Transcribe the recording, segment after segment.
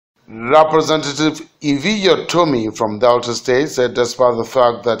Representative Iviya Tomi from Delta State said despite the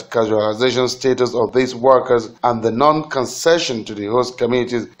fact that casualization status of these workers and the non-concession to the host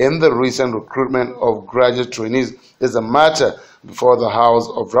communities in the recent recruitment of graduate trainees is a matter before the House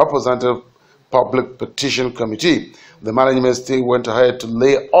of Representatives Public Petition Committee, the management still went ahead to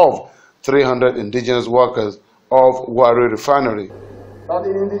lay off 300 indigenous workers of Warri Refinery. That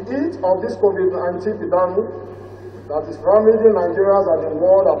in the heat of this COVID-19 epidemic that is ravaging Nigerians and the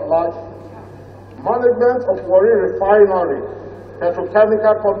world at large, management of Warri Refinery,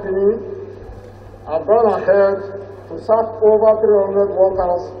 petrochemical company, have gone ahead to sack over 300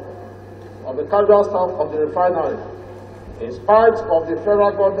 workers of the casual staff of the refinery, in spite of the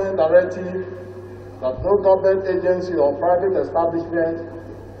federal government directive that no government agency or private establishment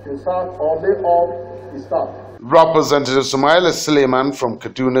can sack or lay off the staff. Representative Sumaila Suleiman from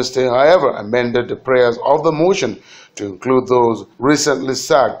Kaduna State, however, amended the prayers of the motion to include those recently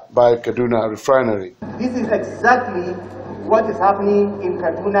sacked by Kaduna Refinery. This is exactly what is happening in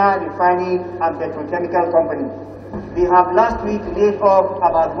Kaduna Refining and Petrochemical Company. They have last week laid off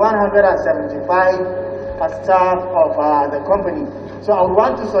about 175 staff of the company. So I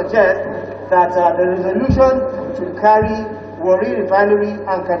want to suggest that the resolution to carry Warri Refinery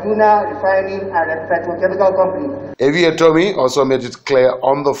and Kaduna Refining and Petrochemical Company. Iviya Tomi also made it clear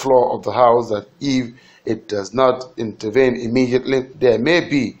on the floor of the House that if it does not intervene immediately, there may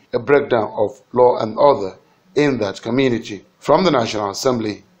be a breakdown of law and order in that community. From the National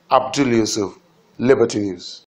Assembly, Abdul Yusuf, Liberty News.